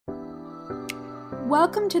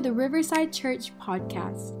Welcome to the Riverside Church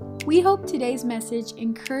podcast. We hope today's message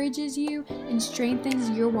encourages you and strengthens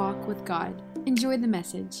your walk with God. Enjoy the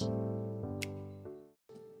message.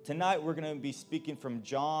 Tonight we're going to be speaking from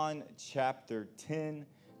John chapter 10.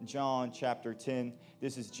 John chapter 10.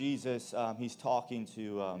 This is Jesus. He's talking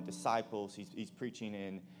to disciples. He's preaching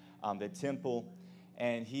in the temple,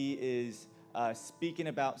 and he is speaking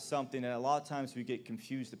about something that a lot of times we get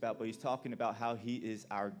confused about, but he's talking about how he is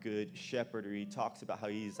our good shepherd, or he talks about how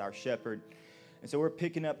he is our shepherd. And so we're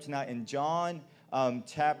picking up tonight in John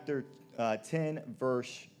chapter 10,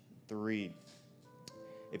 verse 3.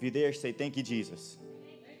 If you're there, say, "Thank you, Jesus."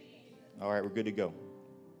 All right, we're good to go.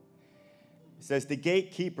 It says, "The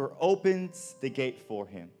gatekeeper opens the gate for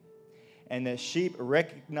him, and the sheep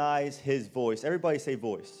recognize his voice." Everybody say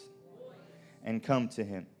voice. "And come to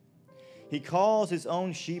him. He calls his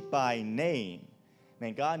own sheep by name."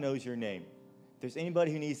 Man, God knows your name. If there's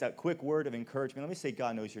anybody who needs that quick word of encouragement, let me say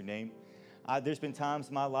God knows your name. There's been times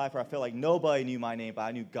in my life where I felt like nobody knew my name, but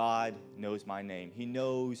I knew God knows my name. He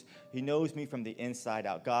knows me from the inside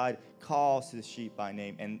out. God calls his sheep by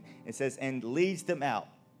name, and it says, and leads them out.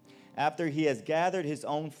 After he has gathered his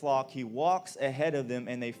own flock, he walks ahead of them,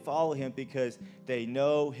 and they follow him because they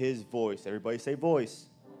know his voice. Everybody say voice.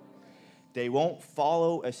 They won't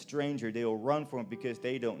follow a stranger. They will run for him because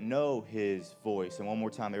they don't know his voice. And one more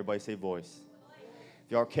time, everybody say voice.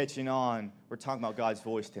 If you are catching on, we're talking about God's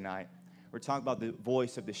voice tonight. We're talking about the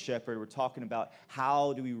voice of the shepherd. We're talking about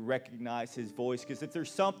how do we recognize his voice. Because if there's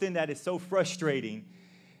something that is so frustrating,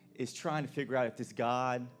 is trying to figure out if this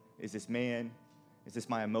God, is this man, is this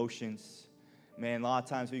my emotions? Man, a lot of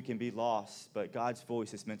times we can be lost, but God's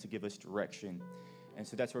voice is meant to give us direction. And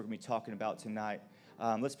so that's what we're going to be talking about tonight.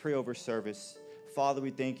 Let's pray over service. Father, we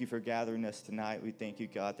thank you for gathering us tonight. We thank you,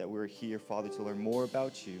 God, that we're here, Father, to learn more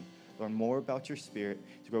about you, learn more about your Spirit,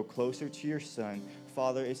 to grow closer to your Son.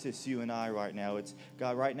 Father, it's just you and I right now. It's,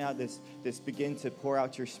 God, right now, this begin to pour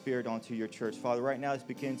out your Spirit onto your church. Father, right now, let's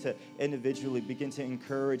begin to individually begin to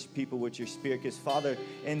encourage people with your Spirit. Because, Father,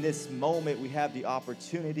 in this moment, we have the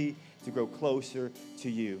opportunity to grow closer to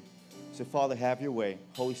you. So, Father, have your way.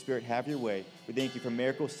 Holy Spirit, have your way. We thank you for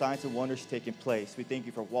miracles, signs, and wonders taking place. We thank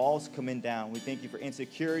you for walls coming down. We thank you for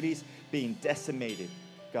insecurities being decimated,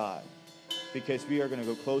 God, because we are going to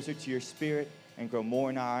go closer to your Spirit and grow more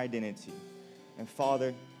in our identity. And,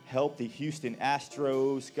 Father, help the Houston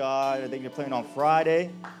Astros, God. I think they're playing on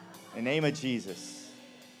Friday. In the name of Jesus.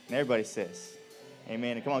 And everybody says,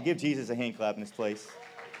 amen. And come on, give Jesus a hand clap in this place.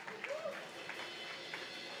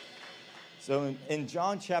 So in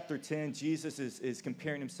John chapter 10, Jesus is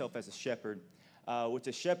comparing himself as a shepherd, which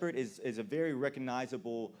a shepherd is a very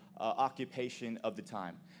recognizable occupation of the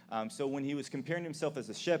time. So when he was comparing himself as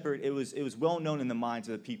a shepherd, it was well known in the minds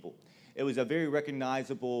of the people. It was a very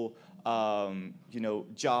recognizable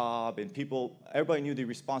job, and everybody knew the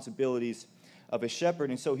responsibilities of a shepherd.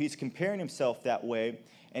 And so he's comparing himself that way,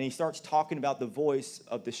 and he starts talking about the voice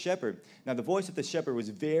of the shepherd. Now, the voice of the shepherd was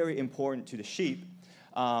very important to the sheep.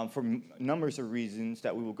 For numbers of reasons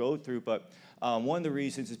that we will go through, but one of the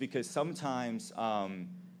reasons is because sometimes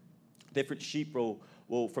different sheep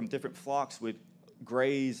will from different flocks would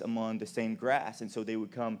graze among the same grass, and so they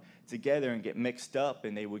would come together and get mixed up,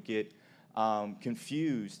 and they would get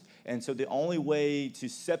confused. And so the only way to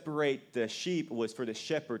separate the sheep was for the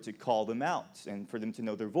shepherd to call them out and for them to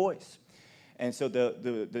know their voice. And so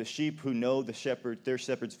the sheep who know their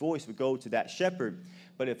shepherd's voice would go to that shepherd.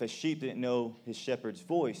 But if a sheep didn't know his shepherd's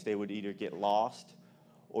voice, they would either get lost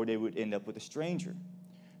or they would end up with a stranger.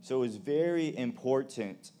 So it was very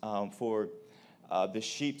important for the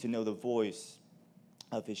sheep to know the voice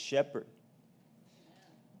of his shepherd.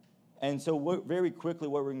 And so very quickly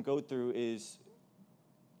what we're going to go through is,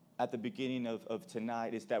 at the beginning of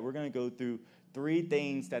tonight, is that we're going to go through 3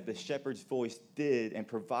 things that the shepherd's voice did and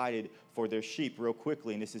provided for their sheep real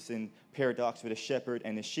quickly. And this is in paradox with the shepherd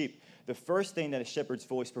and the sheep. The first thing that a shepherd's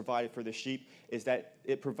voice provided for the sheep is that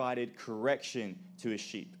it provided correction to his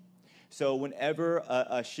sheep. So whenever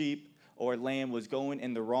a sheep or a lamb was going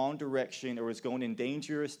in the wrong direction or was going in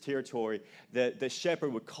dangerous territory, the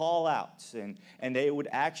shepherd would call out, and they would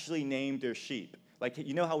actually name their sheep. Like,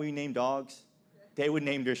 you know how we name dogs? They would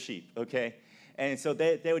name their sheep, okay? And so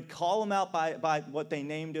they would call them out by what they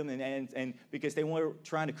named them, and because they were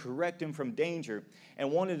trying to correct them from danger.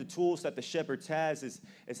 And one of the tools that the shepherds has is,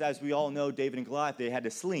 as we all know, David and Goliath, they had a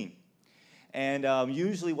sling. And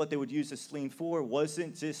usually what they would use a sling for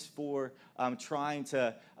wasn't just for trying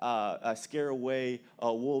to scare away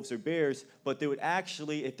wolves or bears, but they would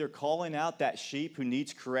actually, if they're calling out that sheep who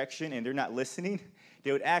needs correction and they're not listening,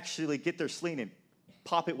 they would actually get their sling and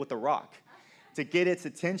pop it with a rock. to get its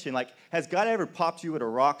attention. Like, has God ever popped you with a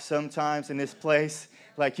rock sometimes in this place?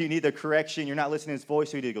 Like, you need the correction, you're not listening to his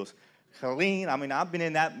voice, so he goes, Colleen. I mean, I've been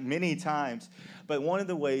in that many times. But one of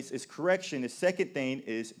the ways is correction. The second thing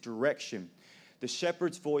is direction. The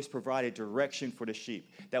shepherd's voice provided direction for the sheep,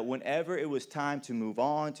 that whenever it was time to move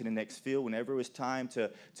on to the next field, whenever it was time to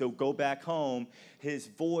go back home, his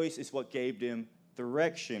voice is what gave them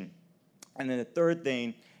direction. And then the third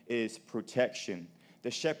thing is protection.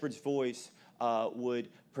 The shepherd's voice would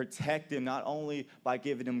protect them not only by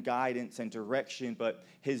giving them guidance and direction, but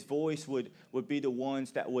his voice would be the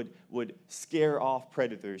ones that would scare off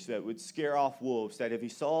predators, that would scare off wolves, that if he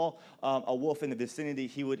saw a wolf in the vicinity,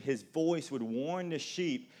 his voice would warn the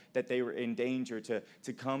sheep that they were in danger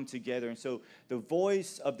to come together. And so the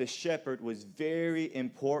voice of the shepherd was very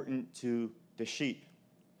important to the sheep.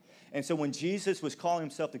 And so when Jesus was calling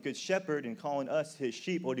himself the good shepherd and calling us his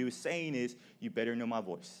sheep, what he was saying is, you better know my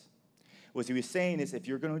voice. What he was saying is, if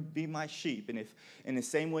you're going to be my sheep, and if in the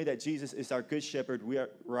same way that Jesus is our good shepherd, we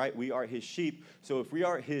are his sheep. So if we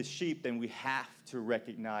are his sheep, then we have to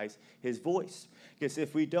recognize his voice. Because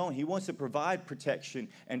if we don't, he wants to provide protection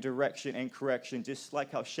and direction and correction, just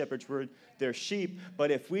like how shepherds were their sheep. But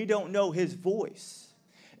if we don't know his voice,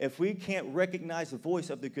 if we can't recognize the voice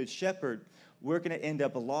of the good shepherd, we're going to end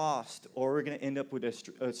up lost, or we're going to end up with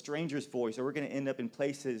a stranger's voice, or we're going to end up in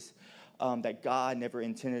places that God never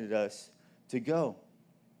intended us to go.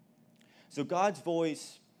 So God's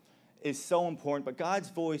voice is so important, but God's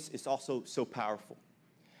voice is also so powerful.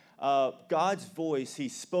 God's voice, he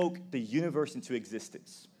spoke the universe into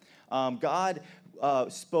existence. God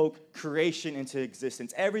spoke creation into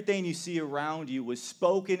existence. Everything you see around you was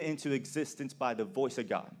spoken into existence by the voice of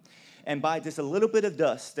God. And by just a little bit of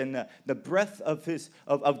dust and the breath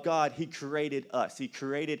of God, he created us. He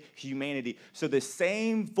created humanity. So the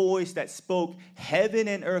same voice that spoke heaven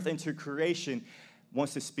and earth into creation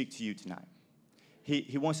wants to speak to you tonight.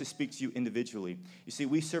 He wants to speak to you individually. You see,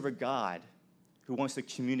 we serve a God who wants to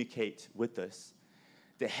communicate with us.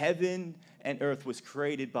 The heaven and earth was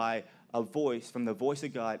created by a voice, from the voice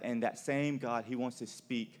of God, and that same God, he wants to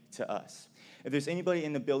speak to us. If there's anybody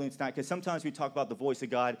in the building tonight, because sometimes we talk about the voice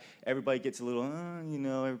of God, everybody gets a little,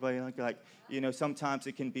 everybody like, sometimes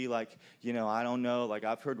it can be like, I don't know, like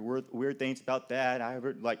I've heard weird things about that. I've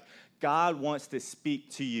heard, like, God wants to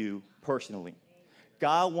speak to you personally.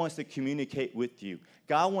 God wants to communicate with you.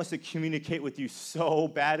 God wants to communicate with you so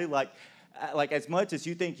badly, like as much as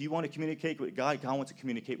you think you want to communicate with God, God wants to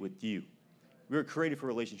communicate with you. We were created for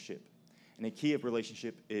relationship. And the key of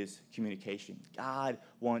relationship is communication. God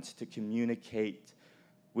wants to communicate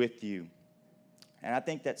with you. And I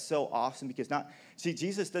think that's so awesome because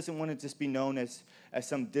Jesus doesn't want to just be known as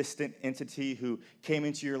some distant entity who came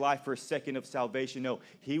into your life for a second of salvation. No,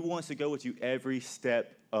 he wants to go with you every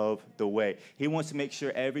step of the way. He wants to make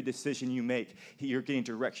sure every decision you make, you're getting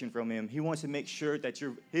direction from him. He wants to make sure that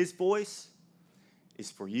his voice is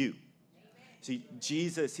for you. See,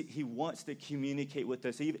 Jesus, he wants to communicate with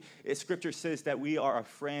us. Scripture says that we are a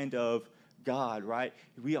friend of God, right?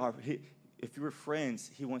 If we're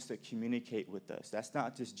friends, he wants to communicate with us. That's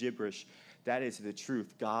not just gibberish. That is the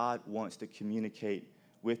truth. God wants to communicate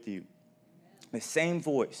with you. The same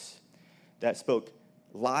voice that spoke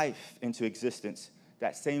life into existence,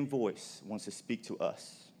 that same voice wants to speak to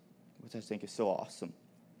us, which I think is so awesome.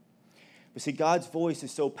 But see, God's voice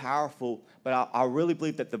is so powerful, but I really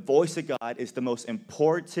believe that the voice of God is the most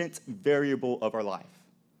important variable of our life.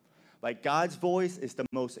 Like, God's voice is the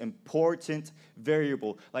most important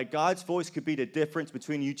variable. Like, God's voice could be the difference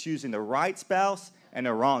between you choosing the right spouse and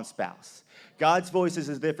the wrong spouse. God's voice is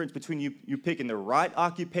the difference between you picking the right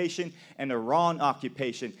occupation and the wrong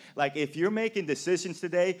occupation. Like, if you're making decisions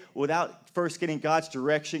today without first getting God's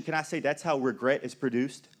direction, can I say that's how regret is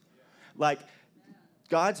produced? Like,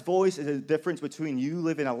 God's voice is the difference between you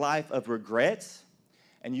living a life of regrets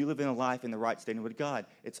and you living a life in the right standing with God.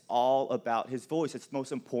 It's all about his voice. It's the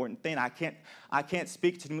most important thing. I can't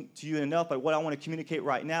speak to you enough, but what I want to communicate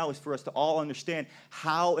right now is for us to all understand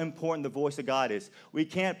how important the voice of God is. We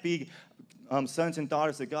can't be sons and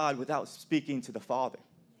daughters of God without speaking to the Father.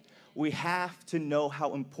 We have to know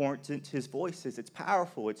how important his voice is. It's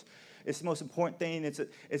powerful. It's the most important thing.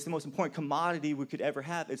 It's the most important commodity we could ever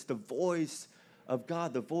have. It's the voice of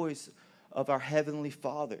God, the voice of our Heavenly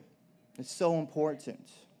Father. It's so important.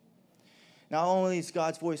 Not only is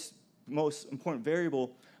God's voice the most important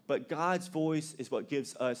variable, but God's voice is what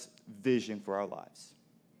gives us vision for our lives.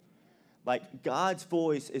 Like, God's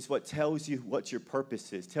voice is what tells you what your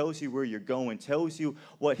purpose is, tells you where you're going, tells you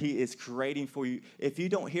what he is creating for you. If you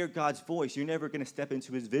don't hear God's voice, you're never going to step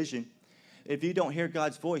into his vision. If you don't hear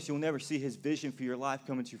God's voice, you'll never see his vision for your life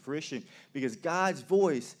coming to fruition, because God's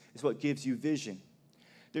voice is what gives you vision.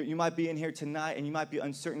 You might be in here tonight and you might be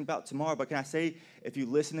uncertain about tomorrow, but can I say, if you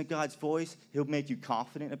listen to God's voice, he'll make you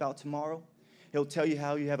confident about tomorrow. He'll tell you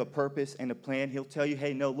how you have a purpose and a plan. He'll tell you,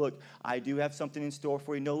 hey, no, look, I do have something in store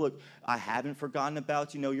for you. No, look, I haven't forgotten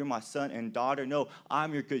about you. No, you're my son and daughter. No,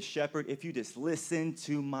 I'm your good shepherd if you just listen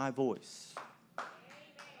to my voice.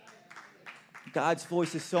 God's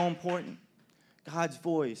voice is so important. God's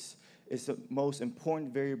voice is the most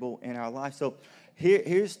important variable in our life. So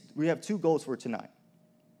we have two goals for tonight.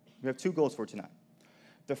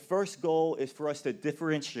 The first goal is for us to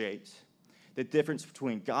differentiate the difference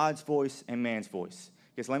between God's voice and man's voice.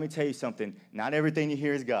 Because let me tell you something, not everything you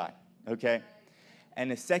hear is God, okay? And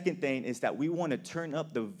the second thing is that we want to turn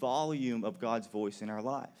up the volume of God's voice in our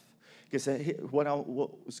life. Because what I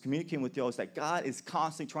was communicating with y'all is that God is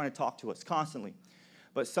constantly trying to talk to us, constantly.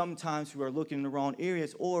 But sometimes we are looking in the wrong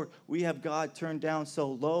areas, or we have God turned down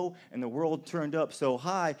so low and the world turned up so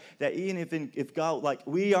high that even if God, like,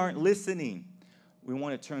 we aren't listening, we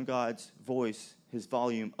want to turn God's voice, his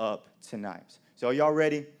volume up tonight. So are y'all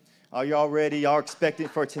ready? Are y'all ready? Y'all expecting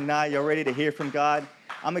for tonight? Y'all ready to hear from God?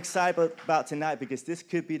 I'm excited about tonight because this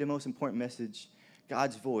could be the most important message.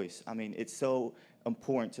 God's voice. I mean, it's so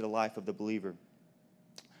important to the life of the believer.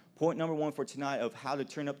 Point number one for tonight of how to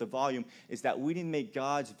turn up the volume is that we need to make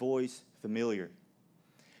God's voice familiar.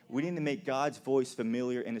 We need to make God's voice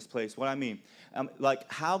familiar in this place. What I mean, like,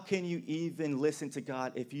 how can you even listen to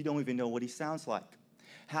God if you don't even know what he sounds like?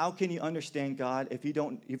 How can you understand God if you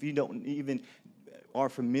don't even are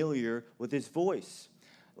familiar with his voice?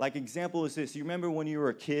 Like, example is this. You remember when you were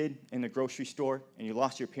a kid in the grocery store and you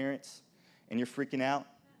lost your parents and you're freaking out?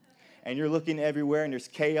 And you're looking everywhere and there's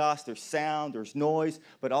chaos, there's sound, there's noise,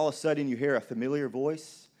 but all of a sudden you hear a familiar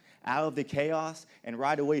voice out of the chaos, and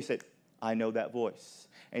right away you said, I know that voice.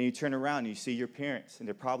 And you turn around and you see your parents and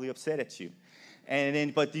they're probably upset at you.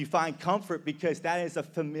 But you find comfort because that is a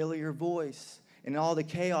familiar voice. In all the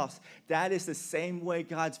chaos, that is the same way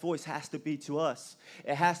God's voice has to be to us.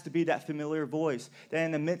 It has to be that familiar voice. That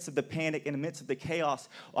in the midst of the panic, in the midst of the chaos,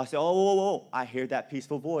 I say, oh, whoa, whoa, I hear that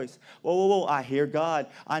peaceful voice. Whoa, whoa, whoa, I hear God.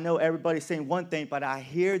 I know everybody's saying one thing, but I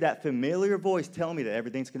hear that familiar voice telling me that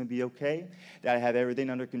everything's going to be okay, that I have everything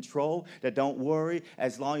under control, that don't worry,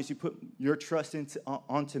 as long as you put your trust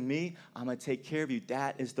onto me, I'm going to take care of you.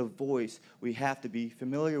 That is the voice we have to be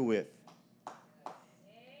familiar with.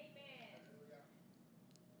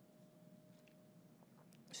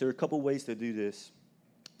 So there are a couple ways to do this.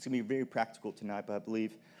 It's going to be very practical tonight, but I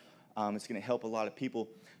believe it's going to help a lot of people.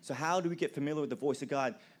 So how do we get familiar with the voice of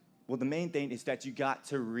God? Well, the main thing is that you got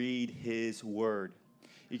to read his word.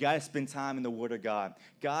 You got to spend time in the word of God.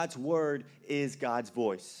 God's word is God's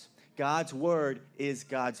voice. God's word is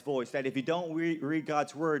God's voice. That if you don't read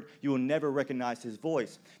God's word, you will never recognize his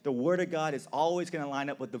voice. The word of God is always going to line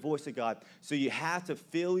up with the voice of God. So you have to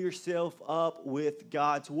fill yourself up with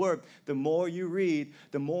God's word. The more you read,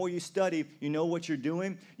 the more you study, you know what you're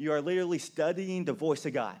doing? You are literally studying the voice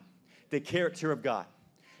of God, the character of God.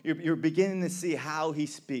 You're beginning to see how he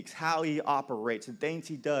speaks, how he operates, the things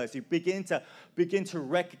he does. You begin to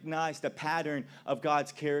recognize the pattern of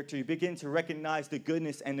God's character. You begin to recognize the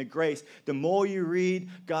goodness and the grace. The more you read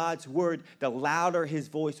God's word, the louder his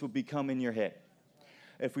voice will become in your head.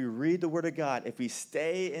 If we read the word of God, if we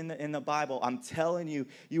stay in the Bible, I'm telling you,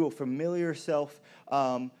 you will familiar yourself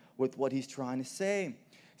with what he's trying to say.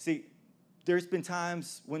 See, there's been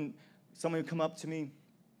times when somebody would come up to me,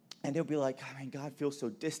 and they'll be like, I mean, God feels so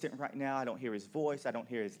distant right now. I don't hear his voice. I don't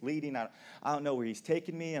hear his leading. I don't know where he's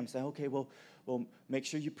taking me. I'm saying, okay, well, make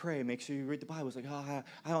sure you pray. Make sure you read the Bible. It's like, oh,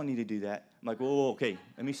 I don't need to do that. I'm like, whoa, okay,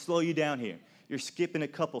 let me slow you down here. You're skipping a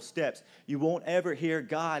couple steps. You won't ever hear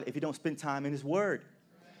God if you don't spend time in his word.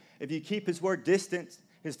 If you keep his word distant,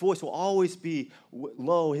 his voice will always be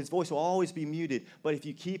low. His voice will always be muted. But if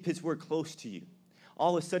you keep his word close to you,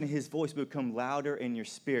 all of a sudden his voice will become louder in your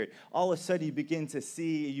spirit. All of a sudden you begin to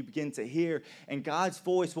see, you begin to hear, and God's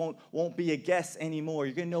voice won't be a guess anymore.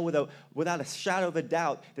 You're going to know without a shadow of a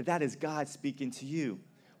doubt that is God speaking to you.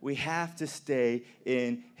 We have to stay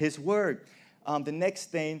in his word. The next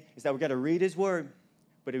thing is that we've got to read his word,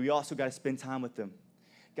 but we also got to spend time with him.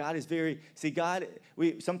 God is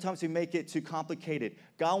sometimes we make it too complicated.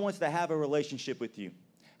 God wants to have a relationship with you.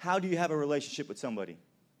 How do you have a relationship with somebody?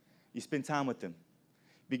 You spend time with them.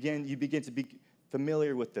 You begin to be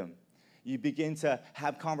familiar with them. You begin to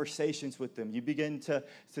have conversations with them. You begin to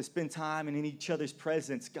spend time in each other's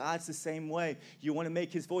presence. God's the same way. You want to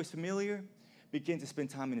make his voice familiar? Begin to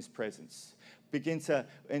spend time in his presence. Begin to,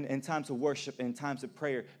 in times of worship, in times of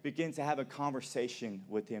prayer, begin to have a conversation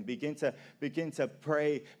with him. Begin to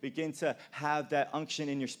pray. Begin to have that unction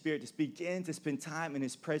in your spirit. Just begin to spend time in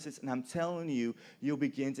his presence. And I'm telling you, you'll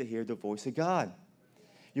begin to hear the voice of God.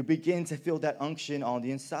 You'll begin to feel that unction on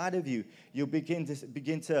the inside of you. You'll begin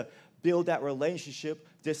to build that relationship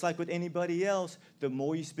just like with anybody else. The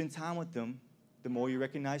more you spend time with them, the more you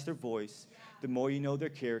recognize their voice, the more you know their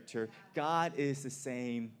character. God is the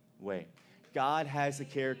same way. God has a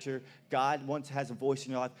character. God has a voice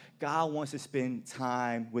in your life. God wants to spend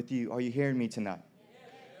time with you. Are you hearing me tonight?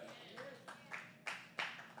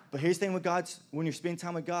 But here's the thing with God, when you're spending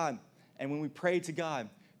time with God and when we pray to God,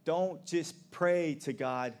 don't just pray to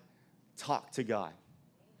God, talk to God.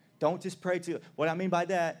 Don't just pray to, what I mean by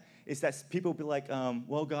that is that people be like,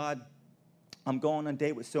 well, God, I'm going on a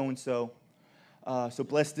date with so-and-so, so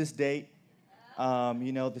bless this date.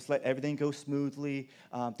 Just let everything go smoothly.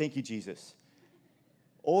 Thank you, Jesus.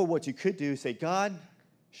 Or what you could do is say, God,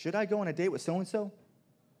 should I go on a date with so-and-so?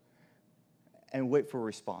 And wait for a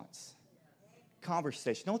response.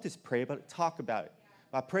 Conversation. Don't just pray about it. Talk about it.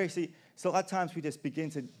 By prayer, see, so a lot of times we just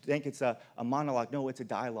begin to think it's a monologue. No, it's a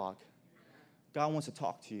dialogue. God wants to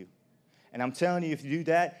talk to you. And I'm telling you, if you do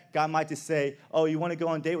that, God might just say, oh, you want to go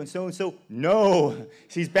on a date with so-and-so? No,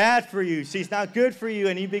 she's bad for you. She's not good for you.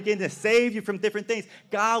 And he begin to save you from different things.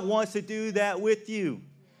 God wants to do that with you.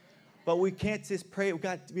 But we can't just pray. We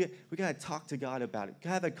got to talk to God about it.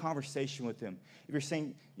 Have a conversation with him. If you're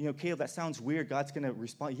saying, Caleb, that sounds weird, God's going to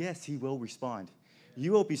respond. Yes, he will respond.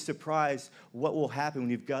 You will be surprised what will happen when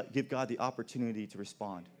you give God the opportunity to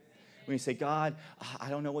respond. When you say, God, I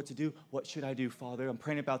don't know what to do. What should I do, Father? I'm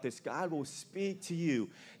praying about this. God will speak to you.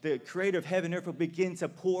 The creator of heaven and earth will begin to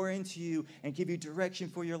pour into you and give you direction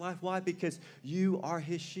for your life. Why? Because you are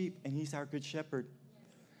his sheep and he's our good shepherd.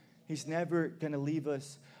 He's never going to leave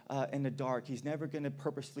us in the dark. He's never going to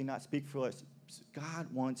purposely not speak for us. God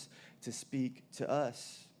wants to speak to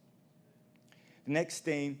us. The next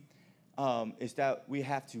thing is that we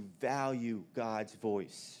have to value God's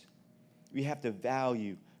voice. We have to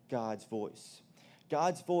value God's voice.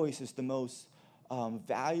 God's voice is the most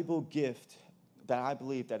valuable gift that I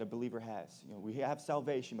believe that a believer has. We have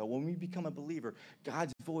salvation, but when we become a believer,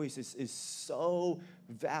 God's voice is so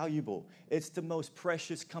valuable. It's the most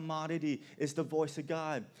precious commodity. It's the voice of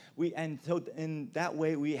God. And so in that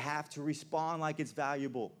way, we have to respond like it's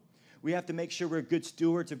valuable. We have to make sure we're good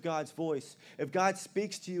stewards of God's voice. If God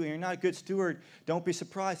speaks to you and you're not a good steward, don't be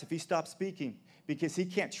surprised if he stops speaking, because he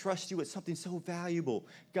can't trust you with something so valuable.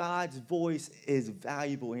 God's voice is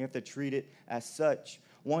valuable, and you have to treat it as such.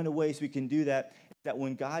 One of the ways we can do that is that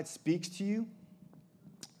when God speaks to you,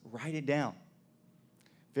 write it down.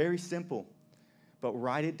 Very simple, but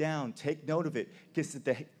write it down. Take note of it, because if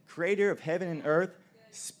the creator of heaven and earth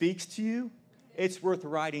speaks to you, it's worth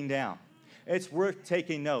writing down. It's worth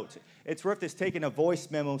taking notes. It's worth just taking a voice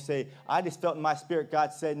memo and say, I just felt in my spirit,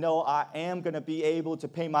 God said, no, I am going to be able to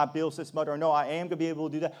pay my bills this month, or no, I am going to be able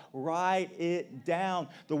to do that. Write it down.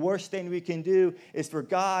 The worst thing we can do is for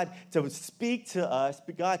God to speak to us,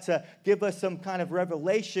 for God to give us some kind of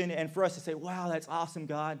revelation, and for us to say, wow, that's awesome,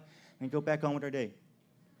 God, and go back on with our day.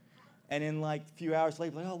 And then a few hours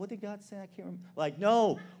later, oh, what did God say? I can't remember.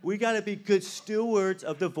 No, we got to be good stewards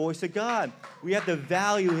of the voice of God. We have to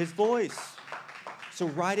value his voice. So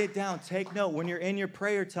write it down. Take note. When you're in your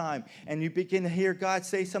prayer time and you begin to hear God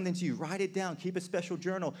say something to you, write it down. Keep a special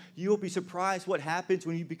journal. You'll be surprised what happens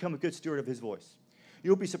when you become a good steward of his voice.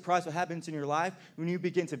 You'll be surprised what happens in your life when you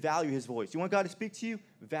begin to value his voice. You want God to speak to you?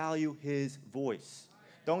 Value his voice.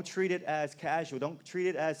 Don't treat it as casual. Don't treat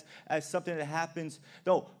it as something that happens.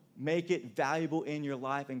 No, make it valuable in your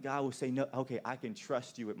life, and God will say, no, okay, I can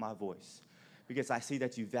trust you with my voice because I see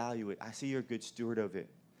that you value it. I see you're a good steward of it.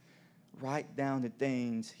 Write down the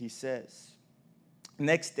things he says.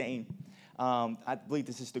 Next thing, I believe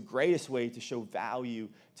this is the greatest way to show value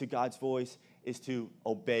to God's voice, is to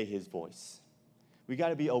obey his voice. We got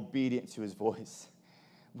to be obedient to his voice.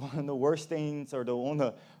 One of the worst things, or one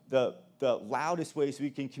of the loudest ways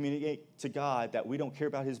we can communicate to God that we don't care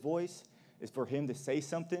about his voice, is for him to say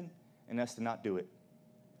something and us to not do it.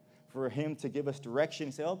 For him to give us direction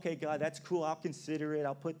and say, okay, God, that's cool. I'll consider it.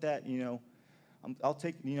 I'll put that, I'll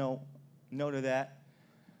take, note of that.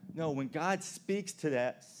 No, when God speaks to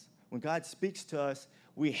us,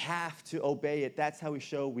 we have to obey it. That's how we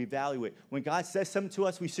show we value it. When God says something to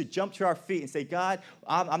us, we should jump to our feet and say, God,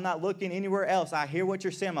 I'm not looking anywhere else. I hear what you're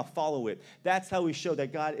saying. I'm going to follow it. That's how we show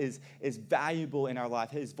that God is valuable in our life.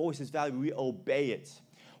 His voice is valuable. We obey it.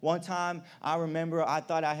 One time, I remember I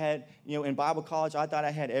thought I had, in Bible college, I thought I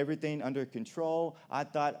had everything under control. I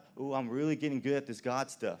thought, I'm really getting good at this God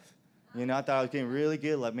stuff. You know, I thought I was getting really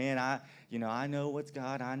good. Like, man, I know what's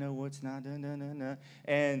God. I know what's not.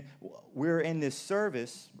 And we're in this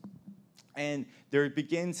service, and there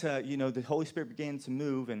began to, the Holy Spirit began to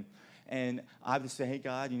move, and I would say, hey,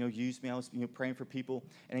 God, use me. I was, praying for people,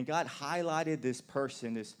 and then God highlighted this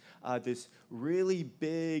person, this really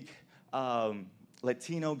big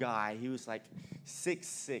Latino guy. He was like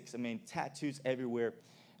 6'6". I mean, tattoos everywhere,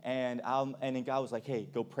 and then God was like, hey,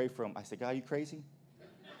 go pray for him. I said, God, are you crazy?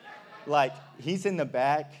 Like, he's in the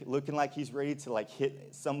back looking like he's ready to, like,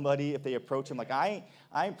 hit somebody if they approach him. Like, I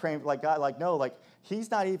ain't praying, like, God, like, no, like, he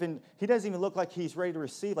doesn't even look like he's ready to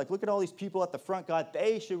receive. Like, look at all these people at the front, God,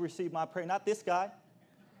 they should receive my prayer, not this guy.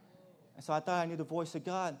 And so I thought I knew the voice of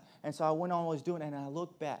God. And so I went on what I was doing, and I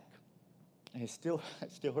looked back. And it still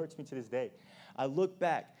hurts me to this day. I looked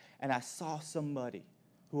back, and I saw somebody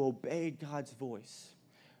who obeyed God's voice,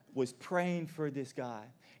 was praying for this guy.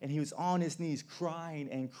 And he was on his knees crying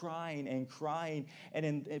and crying and crying.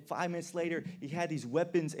 And then 5 minutes later, he had these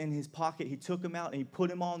weapons in his pocket. He took them out and he put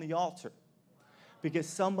them on the altar because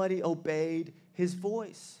somebody obeyed his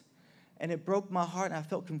voice. And it broke my heart, and I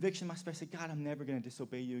felt conviction in my spirit. I said, God, I'm never going to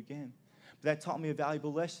disobey you again. But that taught me a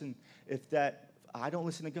valuable lesson. If I don't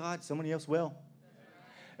listen to God, somebody else will.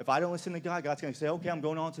 If I don't listen to God, God's going to say, okay, I'm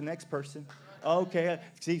going on to the next person. Okay,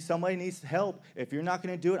 see, somebody needs help. If you're not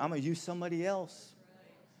going to do it, I'm going to use somebody else.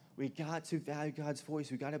 We got to value God's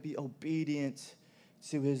voice. We got to be obedient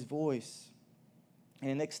to his voice.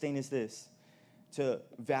 And the next thing is this. To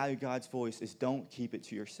value God's voice is don't keep it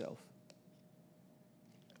to yourself.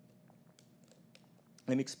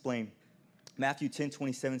 Let me explain. Matthew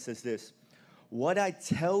 10:27 says this. What I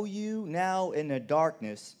tell you now in the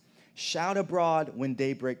darkness, shout abroad when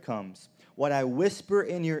daybreak comes. What I whisper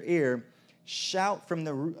in your ear, shout from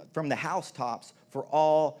the housetops for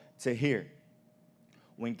all to hear.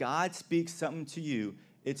 When God speaks something to you,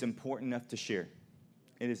 it's important enough to share.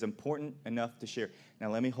 It is important enough to share.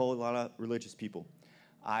 Now, let me hold a lot of religious people.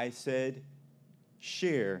 I said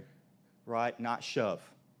share, right, not shove,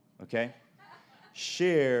 okay?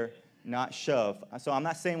 Share, not shove. So I'm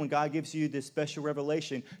not saying when God gives you this special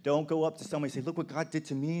revelation, don't go up to somebody and say, look what God did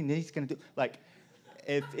to me, and then he's going to do. Like,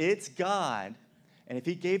 if it's God, and if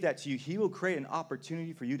he gave that to you, he will create an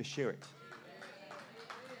opportunity for you to share it.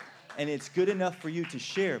 And it's good enough for you to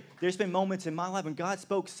share. There's been moments in my life when God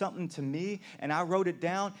spoke something to me, and I wrote it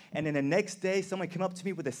down, and then the next day, someone came up to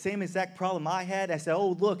me with the same exact problem I had. I said,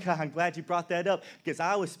 oh, look, I'm glad you brought that up, because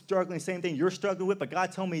I was struggling the same thing you're struggling with, but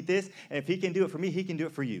God told me this, and if he can do it for me, he can do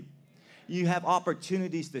it for you. You have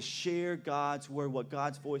opportunities to share God's word, what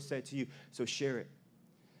God's voice said to you, so share it.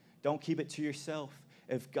 Don't keep it to yourself.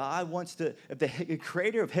 If God wants to, if the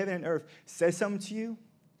creator of heaven and earth says something to you,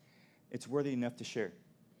 it's worthy enough to share.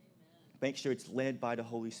 Make sure it's led by the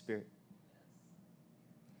Holy Spirit.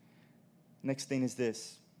 Next thing is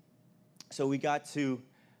this. So we got to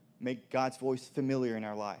make God's voice familiar in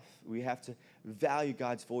our life. We have to value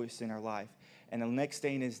God's voice in our life. And the next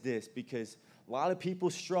thing is this, because a lot of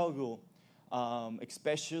people struggle,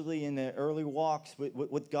 especially in the early walks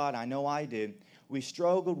with God. I know I did. We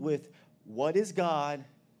struggled with what is God,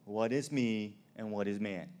 what is me, and what is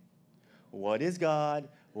man. What is God?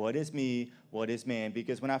 What is me? What is man?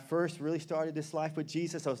 Because when I first really started this life with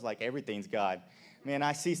Jesus, I was like, everything's God. Man,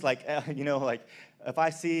 I see, like, like if I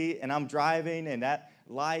see and I'm driving and that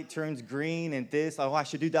light turns green and this, oh, I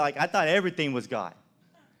should do that. Like, I thought everything was God.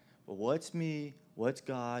 But what's me? What's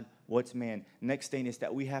God? What's man? Next thing is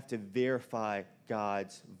that we have to verify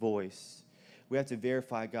God's voice. We have to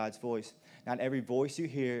verify God's voice. Not every voice you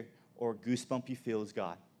hear or goosebump you feel is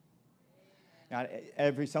God.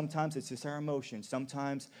 Sometimes it's just our emotions.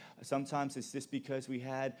 Sometimes it's just because we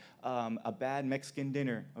had a bad Mexican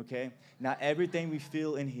dinner, okay? Not everything we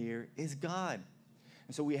feel in here is God.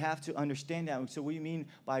 And so we have to understand that. So what do you mean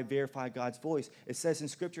by verify God's voice? It says in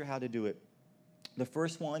Scripture how to do it. The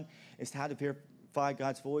first one is how to verify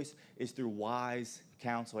God's voice is through wise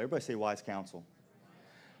counsel. Everybody say wise counsel.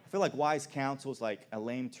 I feel like wise counsel is like a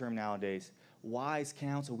lame term nowadays. Wise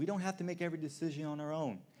counsel. We don't have to make every decision on our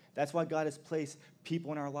own. That's why God has placed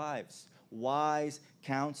people in our lives. Wise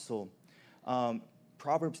counsel.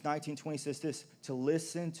 Proverbs 19:20 says this, to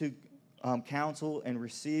listen to counsel and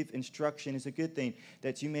receive instruction is a good thing,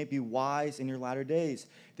 that you may be wise in your latter days.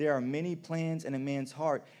 There are many plans in a man's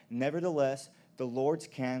heart. Nevertheless, the Lord's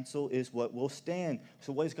counsel is what will stand.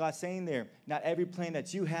 So what is God saying there? Not every plan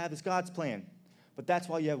that you have is God's plan. But that's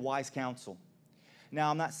why you have wise counsel.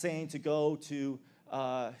 Now, I'm not saying to go to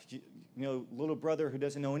little brother who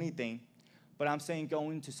doesn't know anything, but I'm saying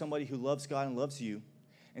going to somebody who loves God and loves you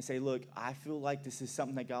and say, look, I feel like this is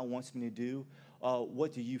something that God wants me to do.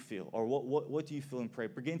 What do you feel? Or what do you feel in prayer?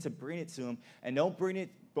 Begin to bring it to him, and don't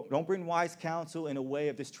bring wise counsel in a way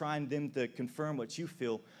of just trying them to confirm what you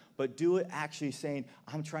feel, but do it actually saying,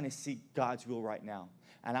 I'm trying to seek God's will right now.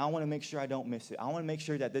 And I want to make sure I don't miss it. I want to make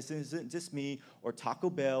sure that this isn't just me or Taco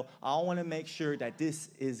Bell. I want to make sure that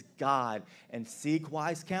this is God. And seek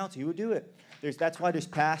wise counsel. He will do it. That's why there's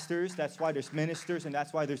pastors. That's why there's ministers. And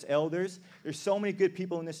that's why there's elders. There's so many good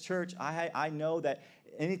people in this church. I know that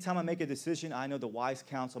anytime I make a decision, I know the wise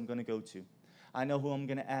counsel I'm going to go to. I know who I'm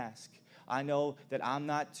going to ask. I know that I'm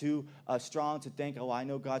not too strong to think, oh, I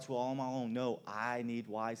know God's will all on my own. No, I need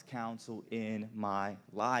wise counsel in my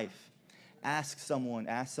life. Ask someone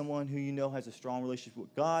who you know has a strong relationship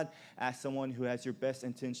with God. Ask someone who has your best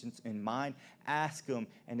intentions in mind. Ask them,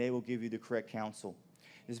 and they will give you the correct counsel.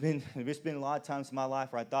 There's been a lot of times in my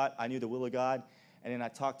life where I thought I knew the will of God, and then I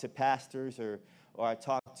talked to pastors or I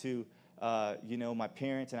talked to my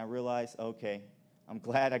parents, and I realized, okay, I'm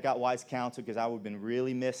glad I got wise counsel because I would have been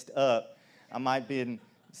really messed up. I might have been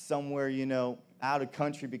somewhere, out of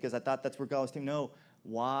country because I thought that's where God was taking me. No,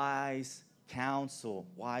 wise counsel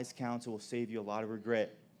will save you a lot of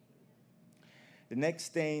regret. The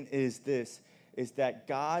next thing is that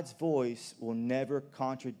God's voice will never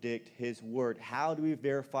contradict his word. How do we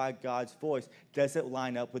verify God's voice? Does it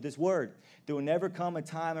line up with his word? There will never come a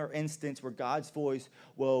time or instance where God's voice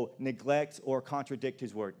will neglect or contradict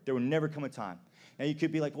his word. There will never come a time. Now you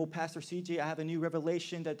could be like, well, Pastor CJ, I have a new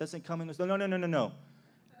revelation that doesn't come in this. No.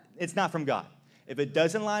 It's not from God. If it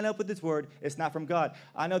doesn't line up with his word, it's not from God.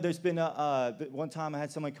 I know there's been one time I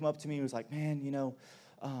had someone come up to me and was like, man,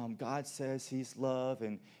 God says he's love,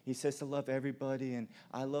 and he says to love everybody, and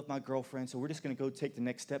I love my girlfriend, so we're just going to go take the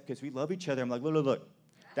next step because we love each other. I'm like, look.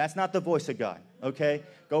 That's not the voice of God, okay?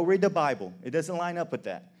 Go read the Bible. It doesn't line up with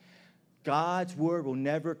that. God's word will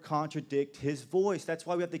never contradict his voice. That's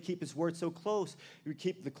why we have to keep his word so close.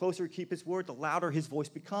 The closer we keep his word, the louder his voice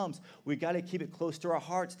becomes. We got to keep it close to our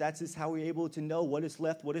hearts. That's just how we're able to know what is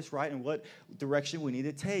left, what is right, and what direction we need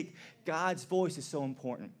to take. God's voice is so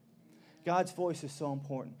important. God's voice is so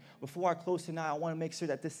important. Before I close tonight, I want to make sure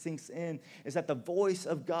that this sinks in, is that the voice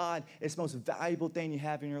of God is the most valuable thing you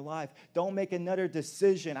have in your life. Don't make another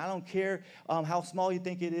decision. I don't care how small you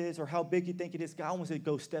think it is or how big you think it is. God wants to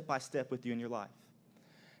go step by step with you in your life.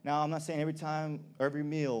 Now, I'm not saying every time, every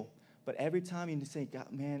meal, but every time you need to say,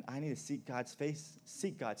 God, man, I need to seek God's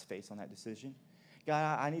face on that decision.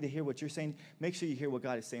 God, I need to hear what you're saying. Make sure you hear what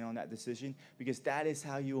God is saying on that decision, because that is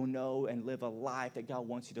how you will know and live a life that God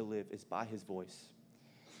wants you to live, is by his voice.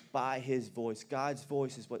 By his voice. God's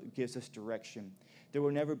voice is what gives us direction. There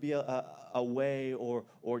will never be a way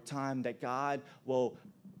or time that God will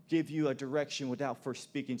give you a direction without first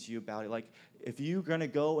speaking to you about it. Like, if you're going to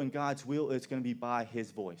go in God's will, it's going to be by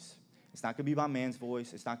his voice. It's not going to be by man's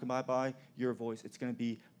voice. It's not going to be by your voice. It's going to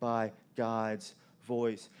be by God's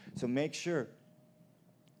voice. So make sure.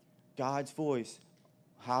 God's voice.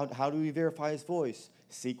 How do we verify his voice?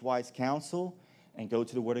 Seek wise counsel and go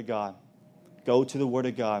to the Word of God. Go to the Word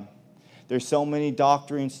of God. There's so many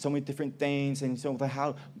doctrines, so many different things, and so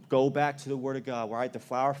go back to the Word of God. Right? The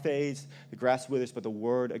flower fades, the grass withers, but the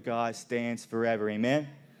Word of God stands forever. Amen?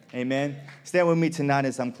 Amen? Stand with me tonight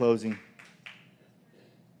as I'm closing.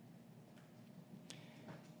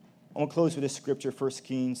 I want to close with this scripture, 1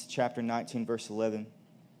 Kings chapter 19, verse 11.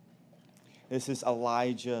 This is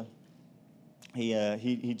Elijah.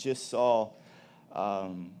 He just saw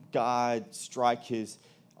God strike his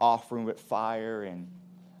offering with fire and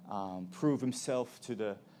prove himself to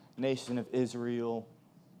the nation of Israel.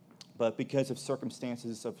 But because of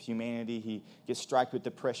circumstances of humanity, he gets struck with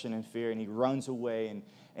depression and fear, and he runs away.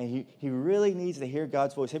 And he really needs to hear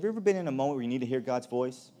God's voice. Have you ever been in a moment where you need to hear God's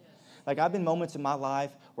voice? Like, I've been moments in my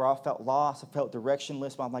life where I felt lost, I felt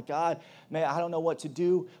directionless, but I'm like, God, man, I don't know what to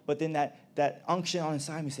do. But then that unction on the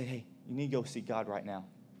inside of me said, hey, you need to go seek God right now.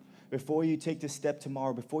 Before you take this step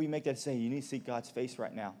tomorrow, before you make that decision, you need to seek God's face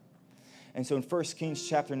right now. And so in 1 Kings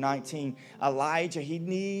chapter 19, Elijah, he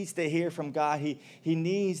needs to hear from God. He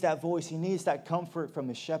needs that voice. He needs that comfort from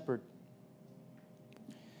the shepherd.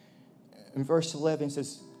 In verse 11, it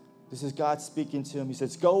says, this is God speaking to him. He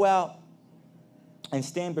says, go out and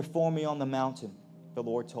stand before me on the mountain, the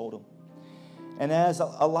Lord told him. And as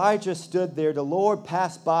Elijah stood there, the Lord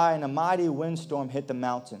passed by, and a mighty windstorm hit the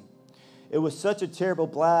mountain. It was such a terrible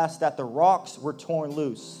blast that the rocks were torn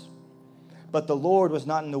loose. But the Lord was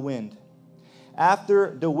not in the wind.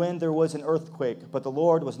 After the wind there was an earthquake, but the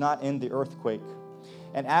Lord was not in the earthquake.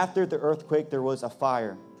 And after the earthquake there was a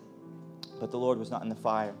fire, but the Lord was not in the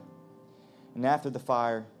fire. And after the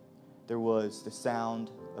fire there was the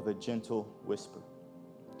sound of a gentle whisper.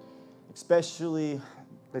 especially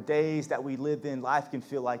the days that we live in. Life can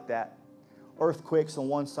feel like that. Earthquakes on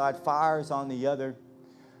one side, fires on the other,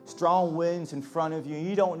 strong winds in front of you.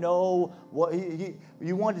 You don't know what you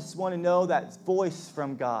just want to know that voice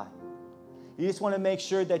from God. You just want to make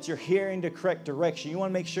sure that you're hearing the correct direction. You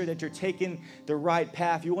want to make sure that you're taking the right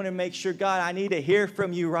path. You want to make sure, God, I need to hear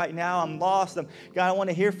from you right now. I'm lost. God, I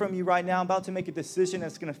want to hear from you right now. I'm about to make a decision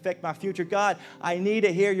that's going to affect my future. God, I need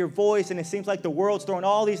to hear your voice. And it seems like the world's throwing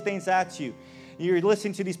all these things at you. You're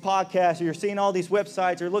listening to these podcasts, or you're seeing all these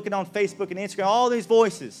websites, or you're looking on Facebook and Instagram, all these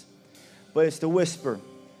voices. But it's the whisper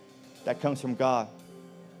that comes from God.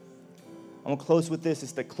 I'm going to close with this.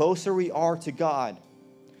 It's the closer we are to God,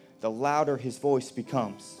 the louder his voice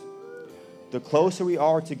becomes. The closer we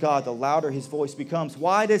are to God, the louder his voice becomes.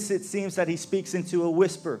 Why does it seem that he speaks into a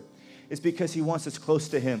whisper? It's because he wants us close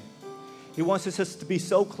to him. He wants us to be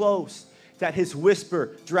so close that his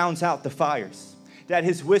whisper drowns out the fires, that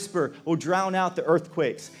his whisper will drown out the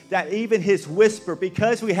earthquakes, that even his whisper,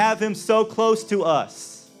 because we have him so close to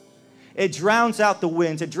us, it drowns out the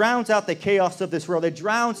winds. It drowns out the chaos of this world. It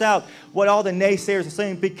drowns out what all the naysayers are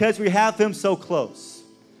saying because we have him so close.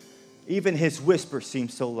 Even his whisper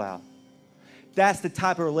seems so loud. That's the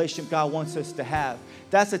type of relationship God wants us to have.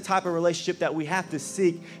 That's the type of relationship that we have to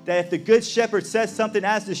seek. That if the good shepherd says something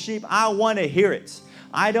as the sheep, I want to hear it.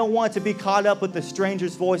 I don't want to be caught up with the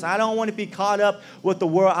stranger's voice. I don't want to be caught up with the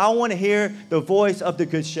world. I want to hear the voice of the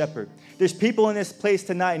good shepherd. There's people in this place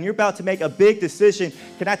tonight, and you're about to make a big decision.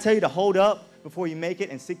 Can I tell you to hold up before you make it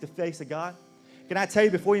and seek the face of God? Can I tell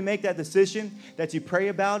you before you make that decision that you pray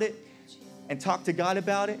about it and talk to God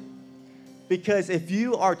about it? Because if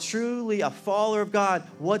you are truly a follower of God,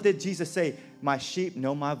 what did Jesus say? My sheep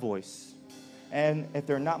know my voice. And if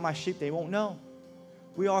they're not my sheep, they won't know.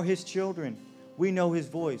 We are his children. We know his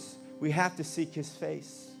voice. We have to seek his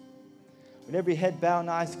face. With every head bowed and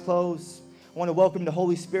eyes closed, I want to welcome the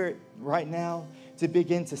Holy Spirit right now to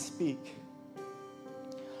begin to speak.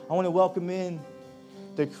 I want to welcome in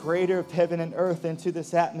the creator of heaven and earth into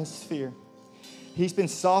this atmosphere. He's been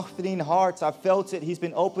softening hearts. I felt it. He's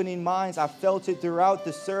been opening minds. I felt it throughout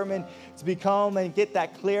the sermon to become and get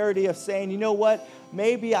that clarity of saying, you know what?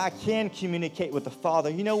 Maybe I can communicate with the Father.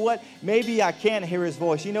 You know what? Maybe I can hear his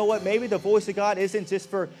voice. You know what? Maybe the voice of God isn't just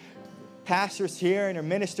for pastors here and or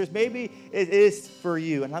ministers. Maybe it is for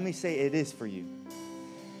you. And let me say it is for you.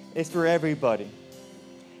 It's for everybody.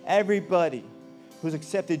 Everybody who's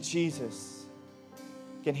accepted Jesus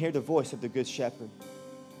can hear the voice of the Good Shepherd.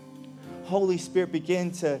 Holy Spirit,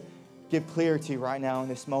 begin to give clarity right now in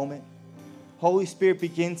this moment. Holy Spirit,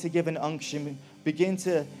 begin to give an unction.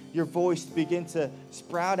 Your voice begin to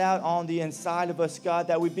sprout out on the inside of us, God,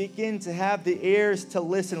 that we begin to have the ears to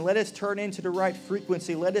listen. Let us turn into the right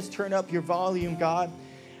frequency. Let us turn up your volume, God.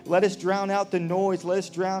 Let us drown out the noise. Let us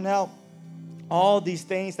drown out all these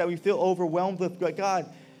things that we feel overwhelmed with. But God,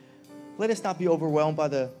 let us not be overwhelmed by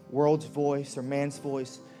the world's voice or man's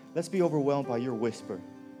voice. Let's be overwhelmed by your whisper.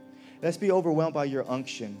 Let's be overwhelmed by your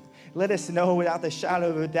unction. Let us know without the shadow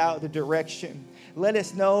of a doubt the direction. Let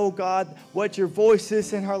us know, God, what your voice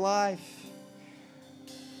is in our life.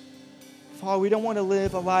 Father, we don't want to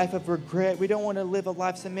live a life of regret. We don't want to live a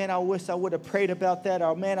life saying, man, I wish I would have prayed about that.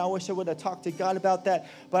 Or, man, I wish I would have talked to God about that.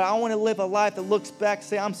 But I want to live a life that looks back and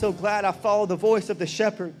say, I'm so glad I followed the voice of the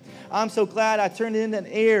shepherd. I'm so glad I turned in an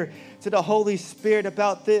ear to the Holy Spirit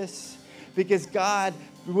about this. Because God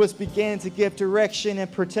was beginning to give direction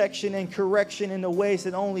and protection and correction in the ways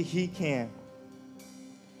that only he can.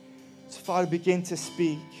 So, Father, begin to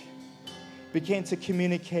speak. Begin to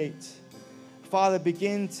communicate. Father,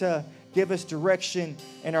 begin to give us direction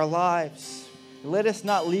in our lives. Let us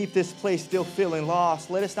not leave this place still feeling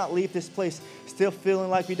lost. Let us not leave this place still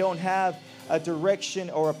feeling like we don't have a direction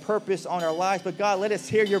or a purpose on our lives. But God, let us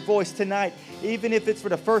hear your voice tonight, even if it's for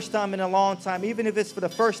the first time in a long time, even if it's for the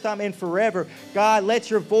first time in forever. God, let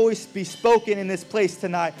your voice be spoken in this place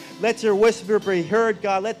tonight. Let your whisper be heard,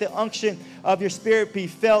 God. Let the unction of your Spirit be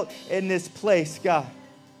felt in this place, God.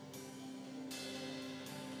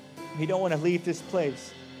 We don't want to leave this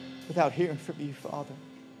place without hearing from you, Father.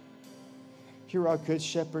 You're our good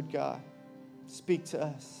shepherd, God. Speak to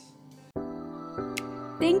us.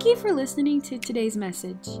 Thank you for listening to today's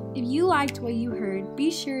message. If you liked what you heard,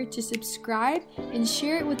 be sure to subscribe and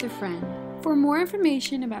share it with a friend. For more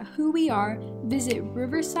information about who we are, visit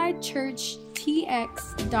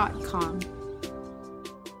riversidechurchtx.com.